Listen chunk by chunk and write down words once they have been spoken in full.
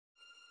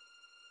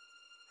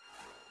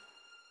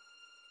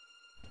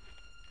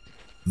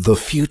The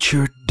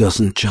future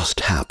doesn't just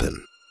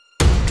happen.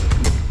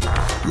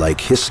 Like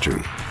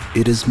history,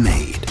 it is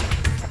made.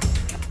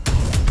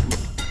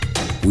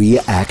 We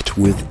act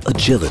with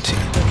agility,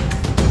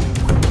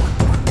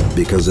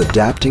 because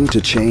adapting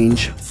to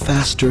change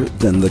faster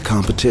than the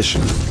competition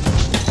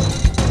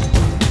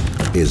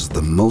is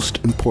the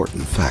most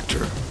important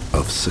factor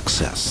of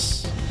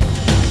success.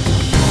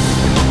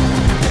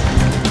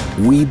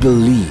 We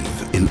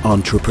believe in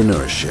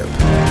entrepreneurship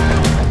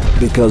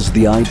because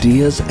the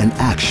ideas and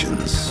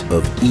actions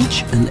of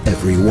each and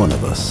every one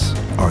of us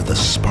are the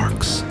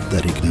sparks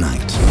that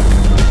ignite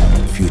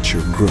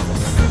future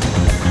growth.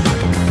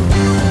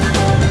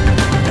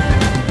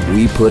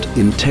 We put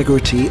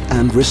integrity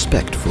and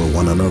respect for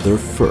one another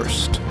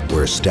first,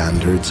 where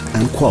standards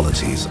and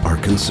qualities are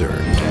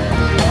concerned.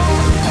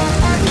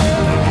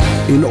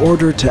 In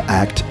order to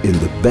act in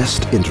the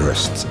best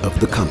interests of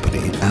the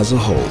company as a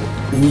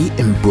whole, we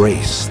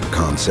embrace the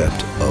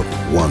concept of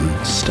one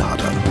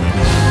STADA.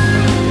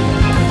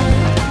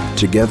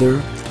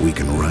 Together, we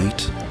can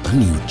write a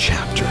new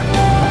chapter.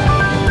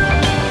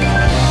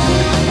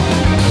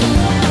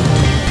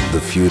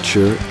 The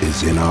future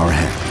is in our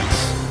hands.